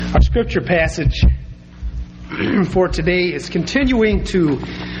Scripture passage for today is continuing to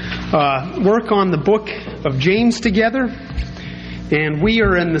work on the book of James together. And we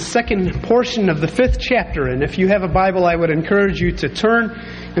are in the second portion of the 5th chapter. And if you have a Bible, I would encourage you to turn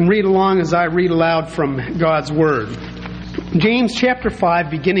and read along as I read aloud from God's Word. James chapter 5,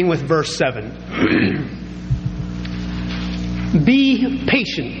 beginning with verse 7. Be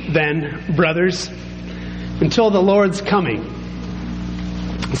patient then, brothers, until the Lord's coming.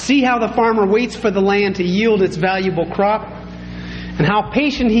 See how the farmer waits for the land to yield its valuable crop, and how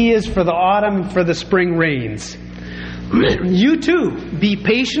patient he is for the autumn and for the spring rains. You too, be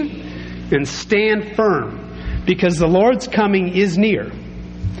patient and stand firm, because the Lord's coming is near.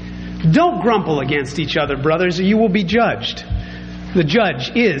 Don't grumble against each other, brothers, or you will be judged. The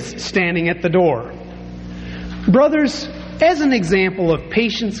judge is standing at the door. Brothers, as an example of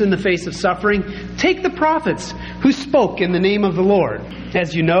patience in the face of suffering, take the prophets who spoke in the name of the Lord.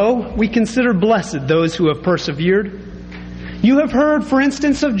 As you know, we consider blessed those who have persevered. You have heard, for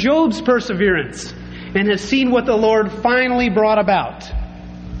instance, of Job's perseverance, and have seen what the Lord finally brought about.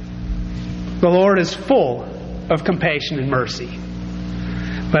 The Lord is full of compassion and mercy.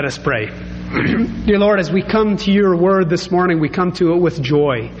 Let us pray. Dear Lord, as we come to your word this morning, we come to it with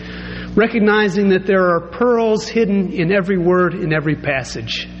joy, recognizing that there are pearls hidden in every word, in every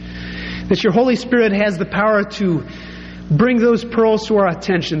passage. That your Holy Spirit has the power to bring those pearls to our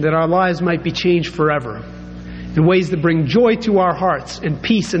attention, that our lives might be changed forever, in ways that bring joy to our hearts and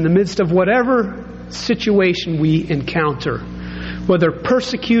peace in the midst of whatever situation we encounter, whether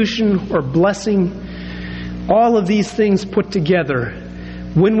persecution or blessing. All of these things put together,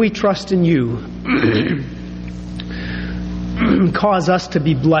 when we trust in you, cause us to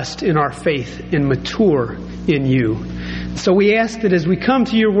be blessed in our faith and mature in you. So we ask that as we come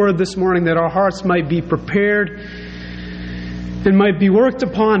to your word this morning, that our hearts might be prepared and might be worked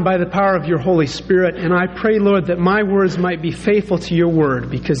upon by the power of your Holy Spirit. And I pray, Lord, that my words might be faithful to your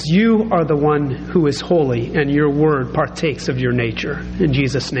word, because you are the one who is holy, and your word partakes of your nature. In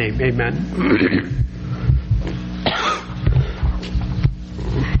Jesus' name, amen.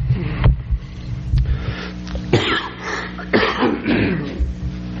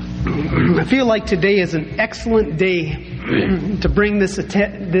 I feel like today is an excellent day to bring this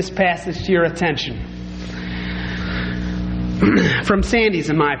passage to your attention. From Sandy's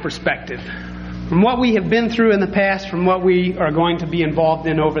and my perspective. From what we have been through in the past, from what we are going to be involved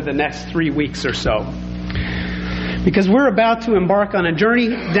in over the next 3 weeks or so. Because we're about to embark on a journey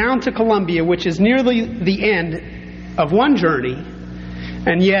down to Colombia, which is nearly the end of one journey,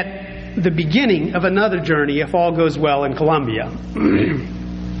 and yet the beginning of another journey if all goes well in Colombia.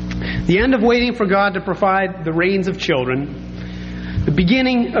 The end of waiting for God to provide the rains of children. The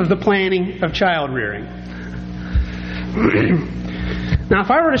beginning of the planning of child rearing. Now,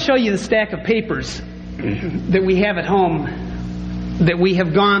 if I were to show you the stack of papers that we have at home that we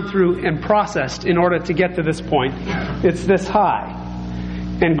have gone through and processed in order to get to this point, it's this high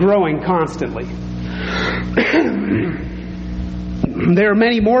and growing constantly. There are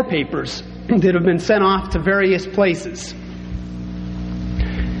many more papers that have been sent off to various places.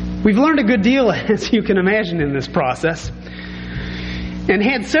 We've learned a good deal, as you can imagine, in this process, and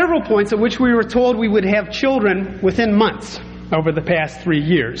had several points at which we were told we would have children within months over the past 3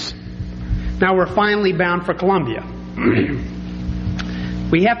 years. Now we're finally bound for Colombia.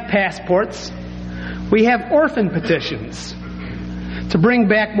 We have passports. We have orphan petitions to bring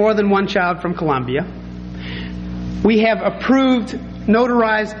back more than one child from Colombia. We have approved,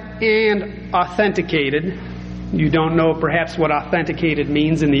 notarized, and authenticated. You don't know perhaps what authenticated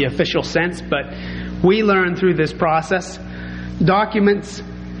means in the official sense, but we learned through this process documents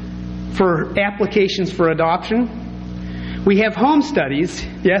for applications for adoption. We have home studies,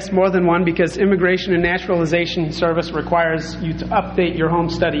 yes, more than one, because Immigration and Naturalization Service requires you to update your home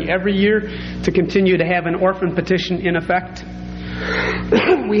study every year to continue to have an orphan petition in effect.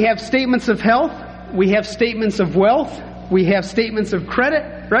 We have statements of health. We have statements of wealth. We have statements of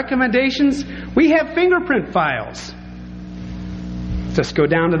credit, recommendations. We have fingerprint files. Just go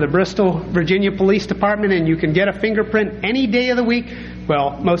down to the Bristol, Virginia Police Department and you can get a fingerprint any day of the week,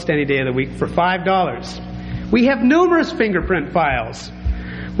 well, most any day of the week, for $5. We have numerous fingerprint files.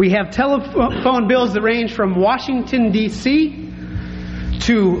 We have telephone bills that range from Washington, D.C.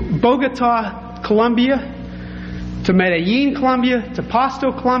 to Bogota, Colombia, to Medellin, Colombia, to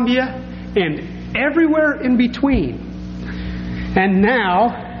Pasto, Colombia, and everywhere in between. And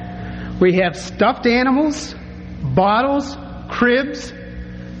now we have stuffed animals, bottles, cribs,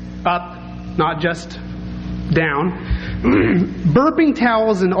 up, not just down, burping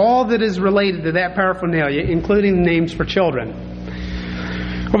towels, and all that is related to that paraphernalia, including the names for children.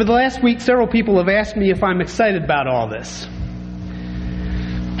 Over the last week, several people have asked me if I'm excited about all this.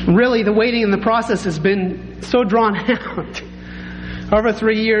 Really, the waiting and the process has been so drawn out. Over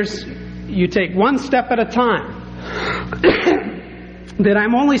 3 years, you take one step at a time. That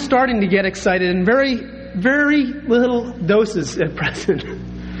I'm only starting to get excited in very, very little doses at present.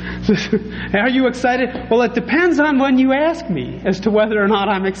 Are you excited? Well, it depends on when you ask me as to whether or not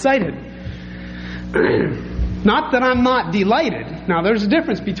I'm excited. Not that I'm not delighted. Now, there's a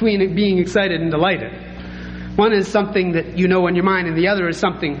difference between it being excited and delighted. One is something that you know in your mind, and the other is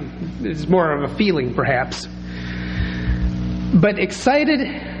something that is more of a feeling, perhaps. But excited,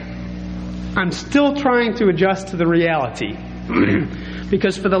 I'm still trying to adjust to the reality.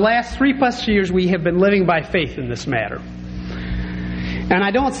 Because for the last 3+ years, we have been living by faith in this matter. And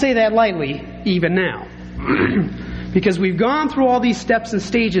I don't say that lightly, even now. Because we've gone through all these steps and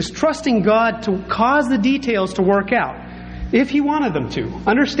stages, trusting God to cause the details to work out, if He wanted them to.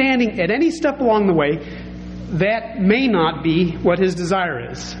 Understanding at any step along the way, that may not be what His desire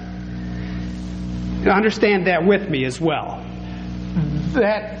is. Understand that with me as well.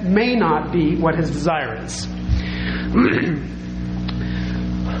 That may not be what His desire is.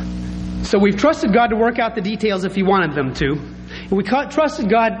 So we've trusted God to work out the details if He wanted them to. And we trusted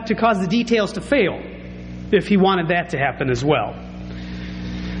God to cause the details to fail if He wanted that to happen as well.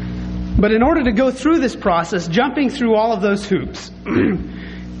 But in order to go through this process, jumping through all of those hoops,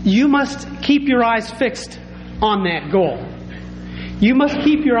 you must keep your eyes fixed on that goal. You must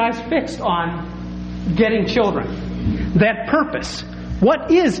keep your eyes fixed on getting children. That purpose.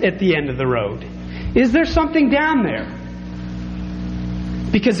 What is at the end of the road? Is there something down there?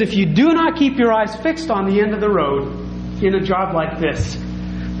 Because if you do not keep your eyes fixed on the end of the road in a job like this,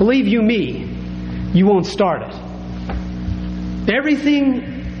 believe you me, you won't start it.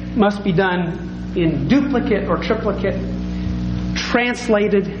 Everything must be done in duplicate or triplicate,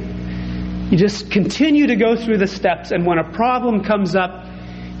 translated. You just continue to go through the steps, and when a problem comes up,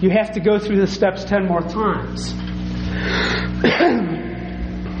 you have to go through the steps 10 more times.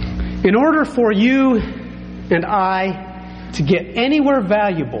 In order for you and I to get anywhere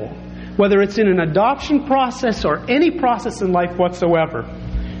valuable, whether it's in an adoption process or any process in life whatsoever,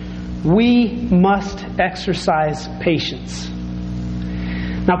 we must exercise patience.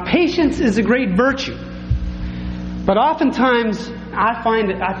 Now, patience is a great virtue. But oftentimes, I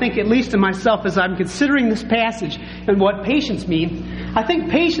think at least in myself, as I'm considering this passage and what patience means, I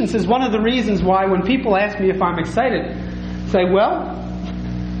think patience is one of the reasons why when people ask me if I'm excited, I say, well,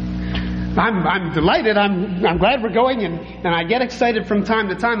 I'm delighted, I'm glad we're going, and I get excited from time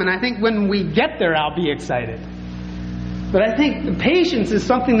to time, and I think when we get there, I'll be excited. But I think the patience is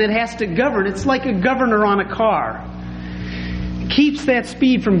something that has to govern. It's like a governor on a car. It keeps that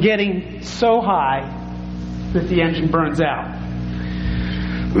speed from getting so high that the engine burns out.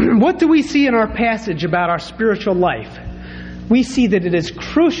 What do we see in our passage about our spiritual life? We see that it is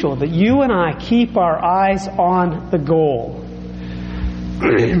crucial that you and I keep our eyes on the goal.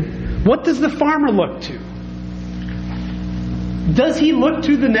 What does the farmer look to? Does he look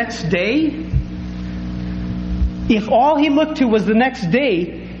to the next day? If all he looked to was the next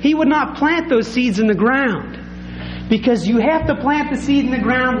day, he would not plant those seeds in the ground. Because you have to plant the seed in the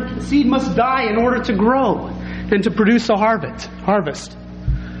ground. The seed must die in order to grow and to produce a harvest.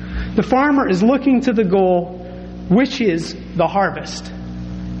 The farmer is looking to the goal, which is the harvest.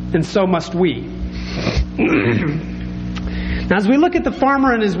 And so must we. Now, as we look at the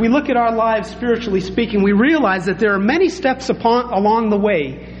farmer and as we look at our lives, spiritually speaking, we realize that there are many steps along the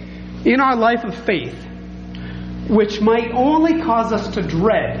way in our life of faith which might only cause us to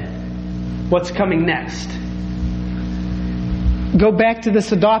dread what's coming next. Go back to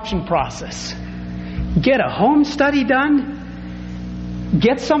this adoption process. Get a home study done.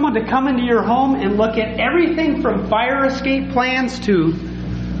 Get someone to come into your home and look at everything from fire escape plans to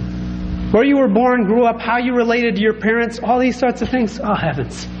where you were born, grew up, how you related to your parents, all these sorts of things. Oh,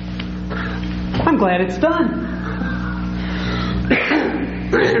 heavens. I'm glad it's done.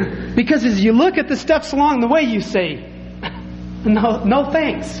 Because as you look at the steps along the way, you say, no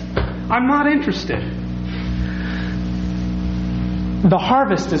thanks. I'm not interested. The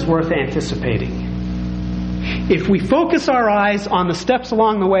harvest is worth anticipating. If we focus our eyes on the steps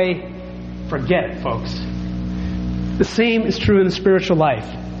along the way, forget it, folks. The same is true in the spiritual life.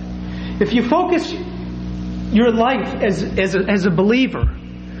 If you focus your life as a believer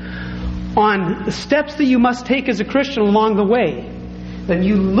on the steps that you must take as a Christian along the way, then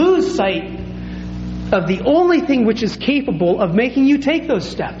you lose sight of the only thing which is capable of making you take those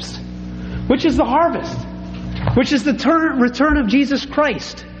steps, which is the harvest, which is the return of Jesus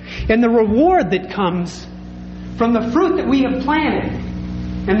Christ, and the reward that comes from the fruit that we have planted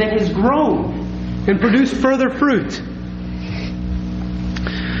and that has grown and produced further fruit.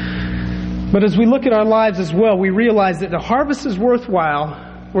 But as we look at our lives as well, we realize that the harvest is worthwhile,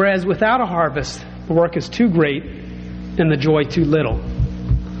 whereas without a harvest, the work is too great and the joy too little.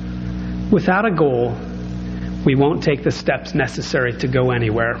 Without a goal, we won't take the steps necessary to go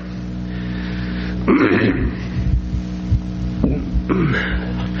anywhere.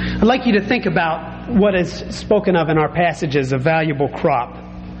 I'd like you to think about what is spoken of in our passage as a valuable crop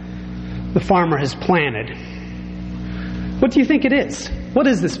the farmer has planted. What do you think it is? What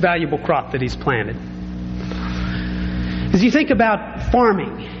is this valuable crop that he's planted? As you think about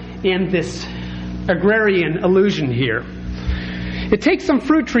farming and this agrarian allusion here, it takes some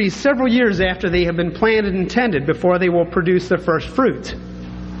fruit trees several years after they have been planted and tended before they will produce their first fruit.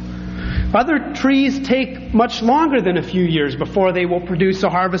 Other trees take much longer than a few years before they will produce a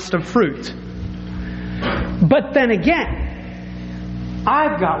harvest of fruit. But then again,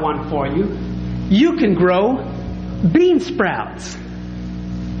 I've got one for you. You can grow bean sprouts.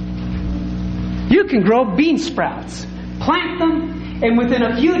 You can grow bean sprouts. Plant them, and within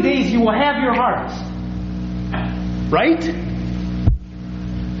a few days you will have your harvest. Right?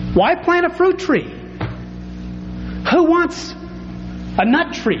 Why plant a fruit tree? Who wants a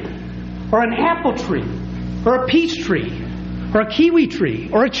nut tree, or an apple tree, or a peach tree, or a kiwi tree,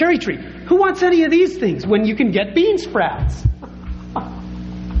 or a cherry tree? Who wants any of these things when you can get bean sprouts?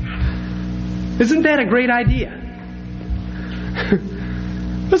 Isn't that a great idea?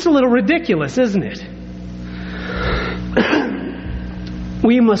 That's a little ridiculous, isn't it?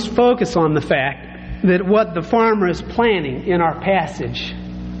 We must focus on the fact that what the farmer is planting in our passage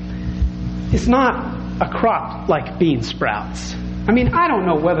is not a crop like bean sprouts. I mean, I don't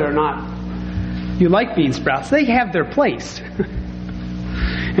know whether or not you like bean sprouts. They have their place.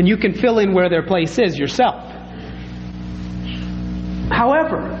 And you can fill in where their place is yourself.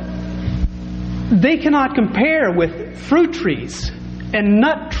 However, they cannot compare with fruit trees and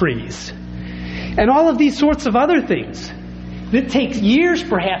nut trees and all of these sorts of other things that takes years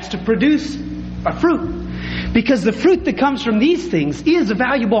perhaps to produce a fruit, because the fruit that comes from these things is a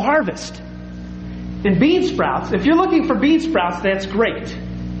valuable harvest. And bean sprouts, if you're looking for bean sprouts, that's great.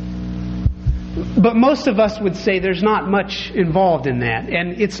 But most of us would say there's not much involved in that,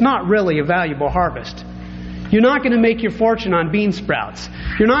 and it's not really a valuable harvest. You're not going to make your fortune on bean sprouts.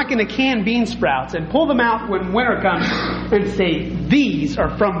 You're not going to can bean sprouts and pull them out when winter comes and say, these are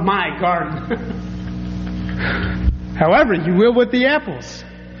from my garden. However, you will with the apples.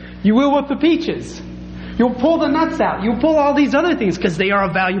 You will with the peaches. You'll pull the nuts out. You'll pull all these other things because they are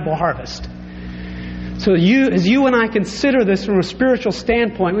a valuable harvest. So as you and I consider this from a spiritual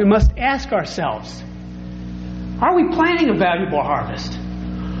standpoint, we must ask ourselves, are we planting a valuable harvest?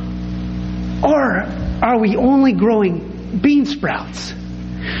 Or are we only growing bean sprouts?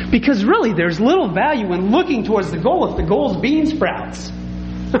 Because really there's little value in looking towards the goal if the goal is bean sprouts.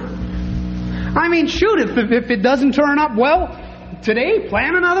 I mean, shoot, if it doesn't turn up well today,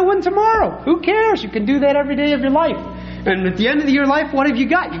 plant another one tomorrow. Who cares? You can do that every day of your life. And at the end of your life, what have you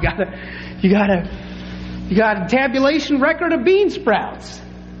got? You got a tabulation record of bean sprouts.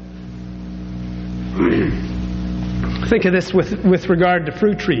 Think of this with regard to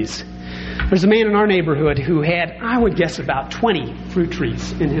fruit trees. There's a man in our neighborhood who had, I would guess, about 20 fruit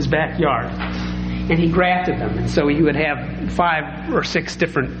trees in his backyard. And he grafted them. And so he would have 5 or 6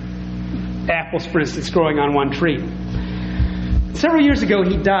 different apples, for instance, growing on one tree. Several years ago,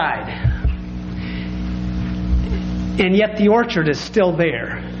 he died. And yet the orchard is still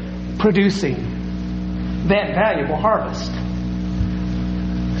there, producing that valuable harvest.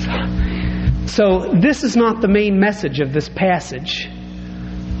 So this is not the main message of this passage.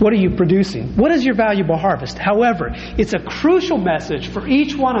 What are you producing? What is your valuable harvest? However, it's a crucial message for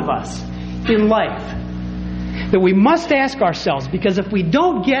each one of us in life that we must ask ourselves, because if we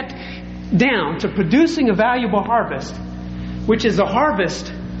don't get down to producing a valuable harvest, which is a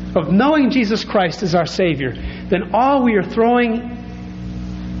harvest of knowing Jesus Christ as our Savior, then all we are throwing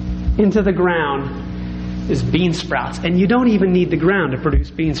into the ground is bean sprouts. And you don't even need the ground to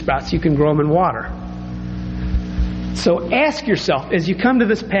produce bean sprouts. You can grow them in water. So ask yourself, as you come to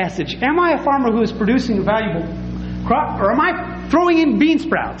this passage, am I a farmer who is producing a valuable crop, or am I throwing in bean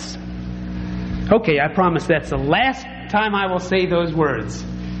sprouts? Okay, I promise that's the last time I will say those words.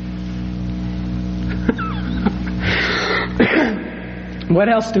 What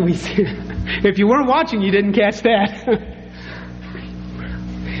else do we see? If you weren't watching, you didn't catch that.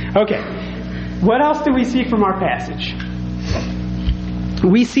 Okay. What else do we see from our passage?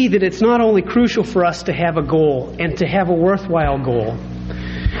 We see that it's not only crucial for us to have a goal and to have a worthwhile goal.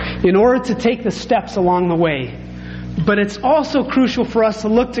 In order to take the steps along the way, But it's also crucial for us to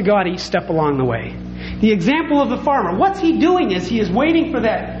look to God each step along the way. The example of the farmer, what's he doing is he is waiting for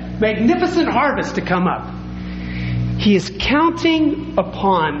that magnificent harvest to come up. He is counting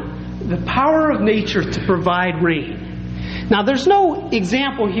upon the power of nature to provide rain. Now, there's no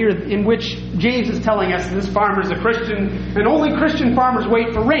example here in which James is telling us this farmer is a Christian and only Christian farmers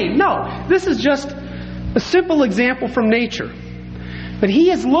wait for rain. No, this is just a simple example from nature. But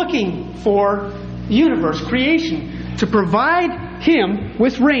he is looking for the universe, creation, to provide him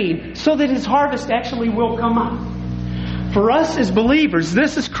with rain so that his harvest actually will come up. For us as believers,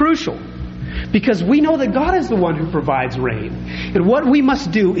 this is crucial because we know that God is the one who provides rain. And what we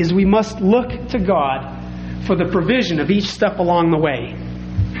must do is we must look to God for the provision of each step along the way.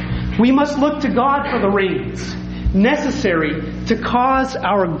 We must look to God for the rains necessary to cause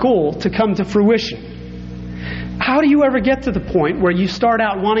our goal to come to fruition. How do you ever get to the point where you start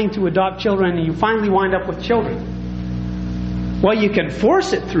out wanting to adopt children and you finally wind up with children? Well, you can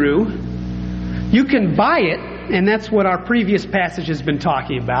force it through. You can buy it, and that's what our previous passage has been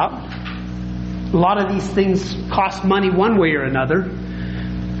talking about. A lot of these things cost money one way or another.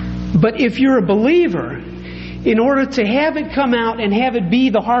 But if you're a believer, in order to have it come out and have it be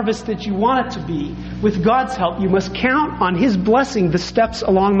the harvest that you want it to be, with God's help, you must count on His blessing the steps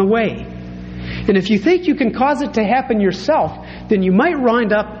along the way. And if you think you can cause it to happen yourself, then you might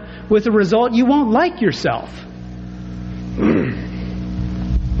wind up with a result you won't like yourself.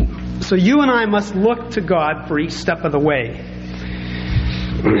 So you and I must look to God for each step of the way.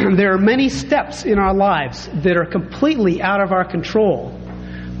 There are many steps in our lives that are completely out of our control.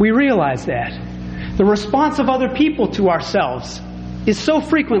 We realize that. The response of other people to ourselves is so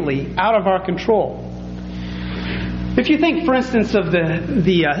frequently out of our control. If you think, for instance, of the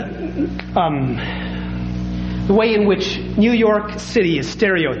way in which New York City is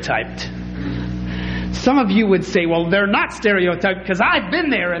stereotyped, some of you would say, well, they're not stereotyped because I've been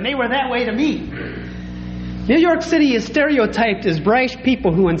there and they were that way to me. New York City is stereotyped as brash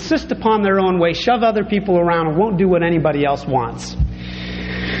people who insist upon their own way, shove other people around, and won't do what anybody else wants.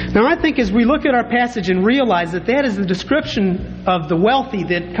 Now, I think as we look at our passage and realize that that is the description of the wealthy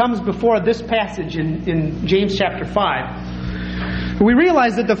that comes before this passage in James chapter 5, we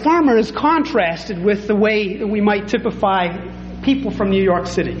realize that the farmer is contrasted with the way that we might typify people from New York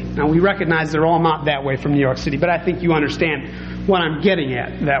City. Now, we recognize they're all not that way from New York City, but I think you understand what I'm getting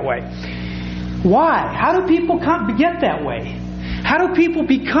at that way. Why? How do people get that way? How do people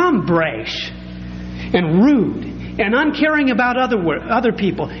become brash and rude and uncaring about other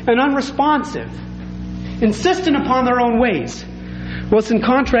people and unresponsive, insistent upon their own ways? Well, it's in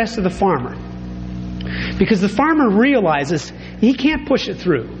contrast to the farmer. Because the farmer realizes he can't push it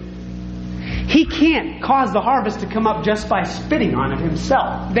through. He can't cause the harvest to come up just by spitting on it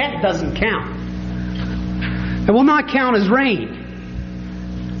himself. That doesn't count. It will not count as rain.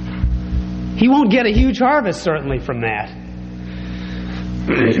 He won't get a huge harvest, certainly, from that.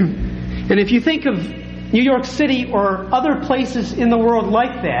 And if you think of New York City or other places in the world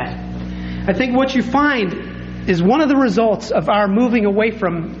like that, I think what you find is one of the results of our moving away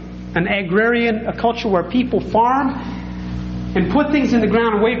from an agrarian, a culture where people farm and put things in the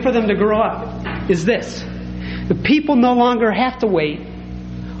ground and wait for them to grow up, is this. The people no longer have to wait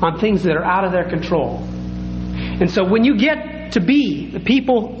on things that are out of their control. And so when you get to be the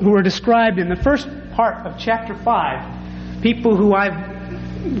people who are described in the first part of chapter 5, people who I've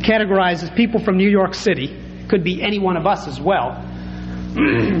categorized as people from New York City, could be any one of us as well,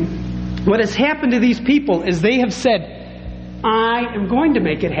 what has happened to these people is they have said, I am going to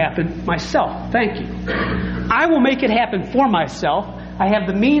make it happen myself. Thank you. I will make it happen for myself. I have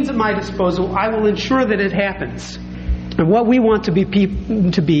the means at my disposal. I will ensure that it happens. And what we want to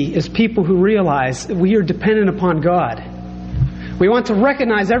be is people who realize that we are dependent upon God. We want to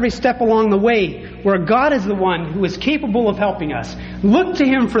recognize every step along the way where God is the one who is capable of helping us. Look to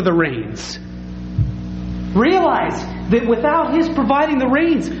Him for the rains. Realize that without His providing the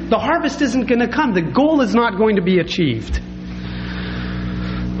rains, the harvest isn't going to come. The goal is not going to be achieved.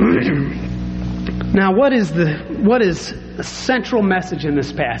 Now, what is the central message in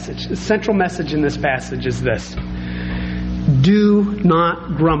this passage? The central message in this passage is this. Do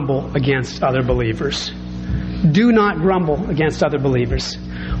not grumble against other believers. Do not grumble against other believers.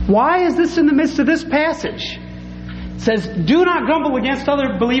 Why is this in the midst of this passage? It says, do not grumble against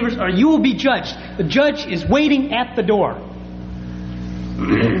other believers or you will be judged. The judge is waiting at the door.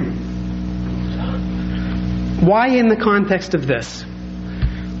 Why in the context of this?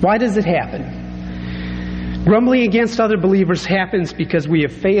 Why does it happen? Grumbling against other believers happens because we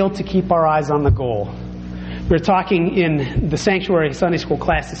have failed to keep our eyes on the goal. We were talking in the Sanctuary Sunday School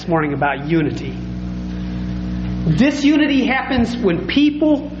class this morning about unity. Disunity happens when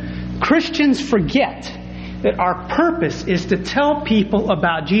Christians forget that our purpose is to tell people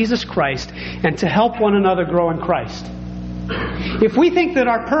about Jesus Christ and to help one another grow in Christ. If we think that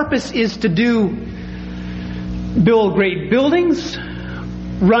our purpose is to build great buildings,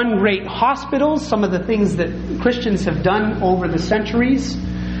 run great hospitals, some of the things that Christians have done over the centuries,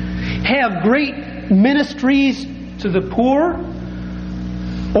 have great ministries to the poor,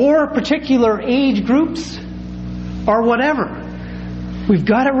 or particular age groups, or whatever, we've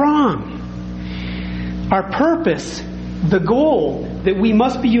got it wrong. Our purpose, the goal that we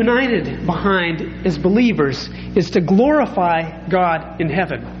must be united behind as believers, is to glorify God in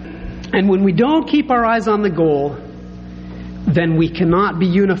heaven. And when we don't keep our eyes on the goal, then we cannot be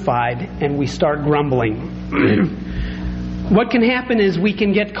unified and we start grumbling. What can happen is we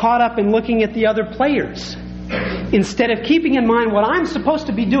can get caught up in looking at the other players instead of keeping in mind what I'm supposed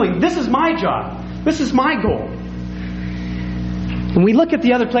to be doing. This is my job. This is my goal. And we look at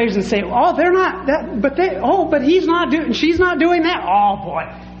the other players and say, "Oh, they're not that, but he's not doing, she's not doing that. Oh boy,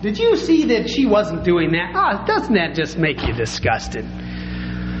 did you see that she wasn't doing that? Oh, doesn't that just make you disgusted?"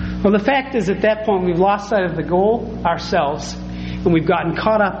 Well, the fact is, at that point, we've lost sight of the goal ourselves, and we've gotten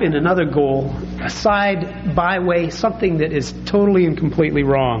caught up in another goal, a side, byway, something that is totally and completely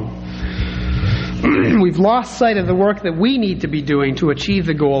wrong. We've lost sight of the work that we need to be doing to achieve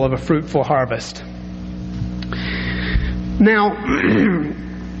the goal of a fruitful harvest. Now,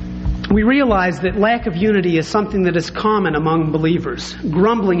 we realize that lack of unity is something that is common among believers.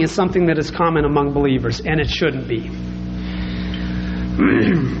 Grumbling is something that is common among believers, and it shouldn't be.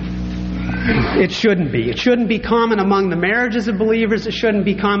 It shouldn't be. It shouldn't be common among the marriages of believers. It shouldn't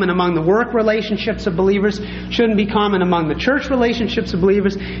be common among the work relationships of believers. It shouldn't be common among the church relationships of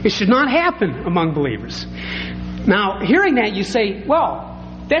believers. It should not happen among believers. Now, hearing that, you say, well,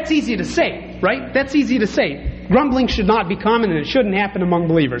 that's easy to say, right? That's easy to say. Grumbling should not be common and it shouldn't happen among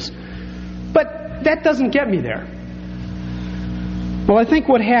believers. But that doesn't get me there. Well, I think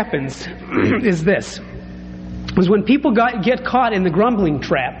what happens is this. Is when people get caught in the grumbling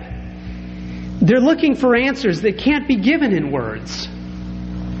trap, they're looking for answers that can't be given in words.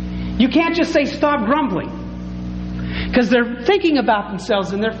 You can't just say, "Stop grumbling." Because they're thinking about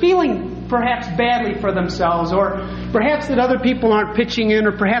themselves and they're feeling perhaps badly for themselves, or perhaps that other people aren't pitching in,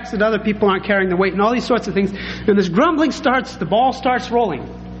 or perhaps that other people aren't carrying the weight, and all these sorts of things. And this grumbling starts, the ball starts rolling.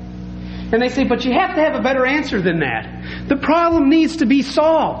 And they say, "But you have to have a better answer than that. The problem needs to be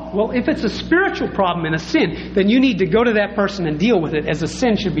solved." Well, if it's a spiritual problem and a sin, then you need to go to that person and deal with it as a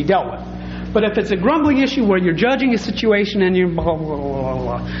sin should be dealt with. But if it's a grumbling issue where you're judging a situation and you're blah, blah, blah,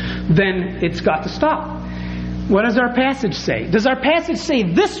 blah, then it's got to stop. What does our passage say? Does our passage say,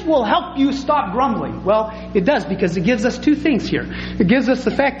 "This will help you stop grumbling"? Well, it does, because it gives us two things here. It gives us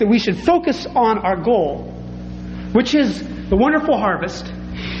the fact that we should focus on our goal, which is the wonderful harvest,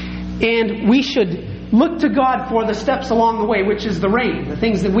 and we should look to God for the steps along the way, which is the rain, the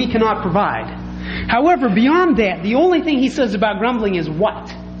things that we cannot provide. However, beyond that, the only thing he says about grumbling is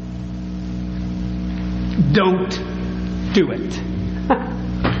what? Don't do it.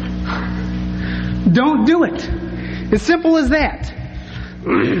 Don't do it. As simple as that.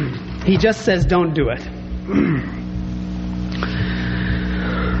 He just says don't do it.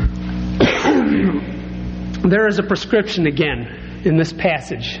 There is a prescription again in this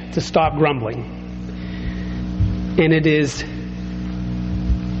passage to stop grumbling. And it is,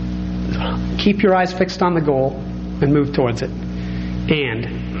 keep your eyes fixed on the goal and move towards it.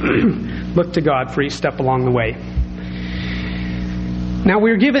 And look to God for each step along the way. Now,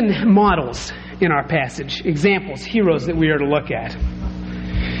 we're given models in our passage, examples, heroes that we are to look at.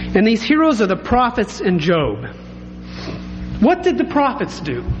 And these heroes are the prophets and Job. What did the prophets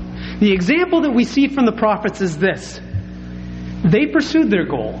do? The example that we see from the prophets is this. They pursued their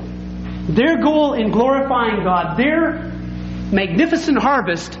goal. Their goal in glorifying God, their magnificent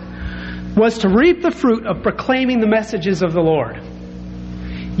harvest, was to reap the fruit of proclaiming the messages of the Lord.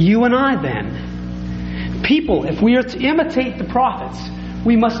 You and I, then, people, if we are to imitate the prophets,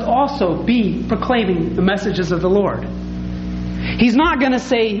 we must also be proclaiming the messages of the Lord. He's not going to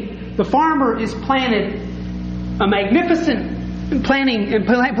say the farmer is planning on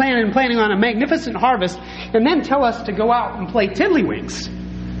a magnificent harvest and then tell us to go out and play tiddlywinks.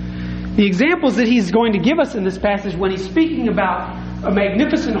 The examples that he's going to give us in this passage when he's speaking about a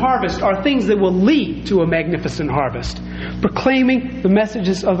magnificent harvest are things that will lead to a magnificent harvest. Proclaiming the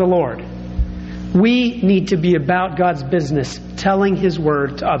messages of the Lord. We need to be about God's business, telling His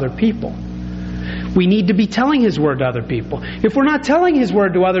Word to other people. We need to be telling His Word to other people. If we're not telling His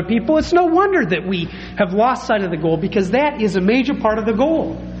Word to other people, it's no wonder that we have lost sight of the goal, because that is a major part of the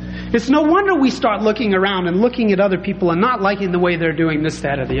goal. It's no wonder we start looking around and looking at other people and not liking the way they're doing this,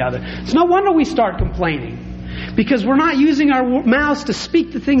 that, or the other. It's no wonder we start complaining, because we're not using our mouths to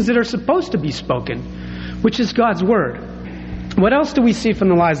speak the things that are supposed to be spoken, which is God's Word. What else do we see from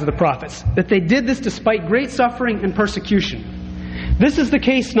the lives of the prophets? That they did this despite great suffering and persecution. This is the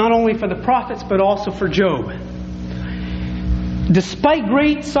case not only for the prophets, but also for Job. Despite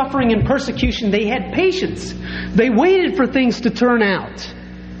great suffering and persecution, they had patience. They waited for things to turn out.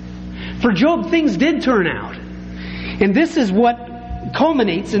 For Job, things did turn out. And this is what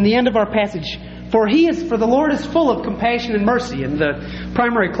culminates in the end of our passage. For the Lord is full of compassion and mercy. And the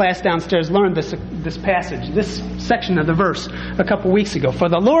primary class downstairs learned this passage, this section of the verse, a couple weeks ago. For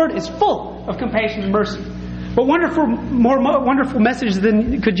the Lord is full of compassion and mercy. What more wonderful message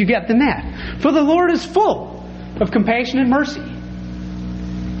could you get than that? For the Lord is full of compassion and mercy.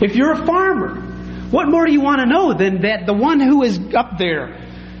 If you're a farmer, what more do you want to know than that the one who is up there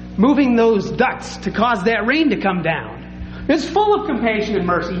moving those ducts to cause that rain to come down is full of compassion and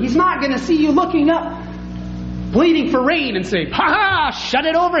mercy? He's not going to see you looking up, pleading for rain and say, "Ha ha, shut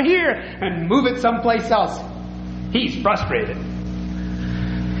it over here and move it someplace else." He's frustrated.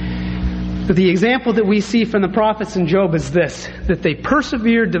 But the example that we see from the prophets and Job is this, that they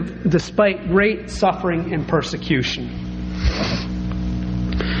persevered despite great suffering and persecution.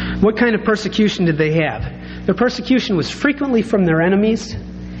 What kind of persecution did they have? Their persecution was frequently from their enemies,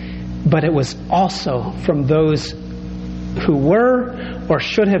 but it was also from those who were or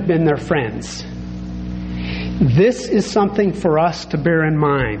should have been their friends. This is something for us to bear in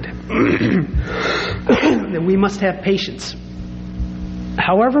mind, that we must have patience.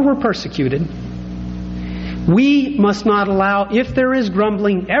 However we're persecuted, we must not allow, if there is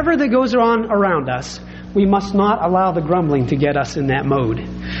grumbling ever that goes on around us, we must not allow the grumbling to get us in that mode.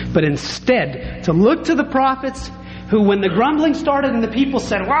 But instead, to look to the prophets who, when the grumbling started and the people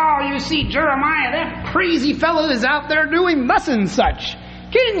said, "Wow, you see, Jeremiah, that crazy fellow is out there doing thus and such.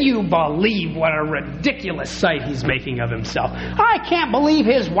 Can you believe what a ridiculous sight he's making of himself? I can't believe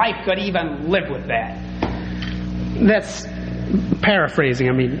his wife could even live with that." That's paraphrasing.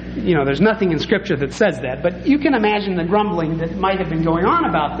 I mean, there's nothing in Scripture that says that. But you can imagine the grumbling that might have been going on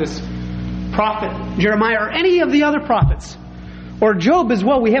about this prophet Jeremiah, or any of the other prophets, or Job as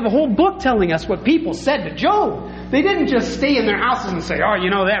well. We have a whole book telling us what people said to Job. They didn't just stay in their houses and say,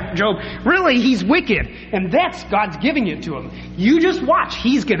 "Oh, that Job, really, he's wicked, and that's God's giving it to him. You just watch,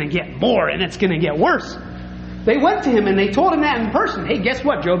 he's going to get more, and it's going to get worse." They went to him and they told him that in person. "Hey, guess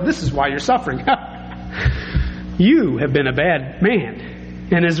what, Job? This is why you're suffering. You have been a bad man,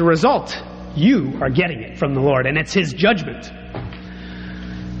 and as a result, you are getting it from the Lord, and it's His judgment."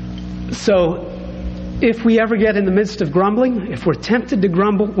 So, if we ever get in the midst of grumbling, if we're tempted to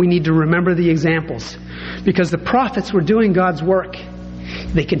grumble, we need to remember the examples. Because the prophets were doing God's work.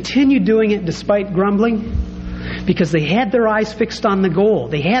 They continued doing it despite grumbling, because they had their eyes fixed on the goal.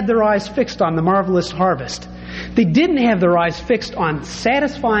 They had their eyes fixed on the marvelous harvest. They didn't have their eyes fixed on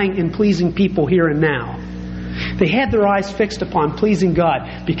satisfying and pleasing people here and now. They had their eyes fixed upon pleasing God,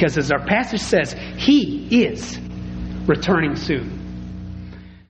 because as our passage says, He is returning soon.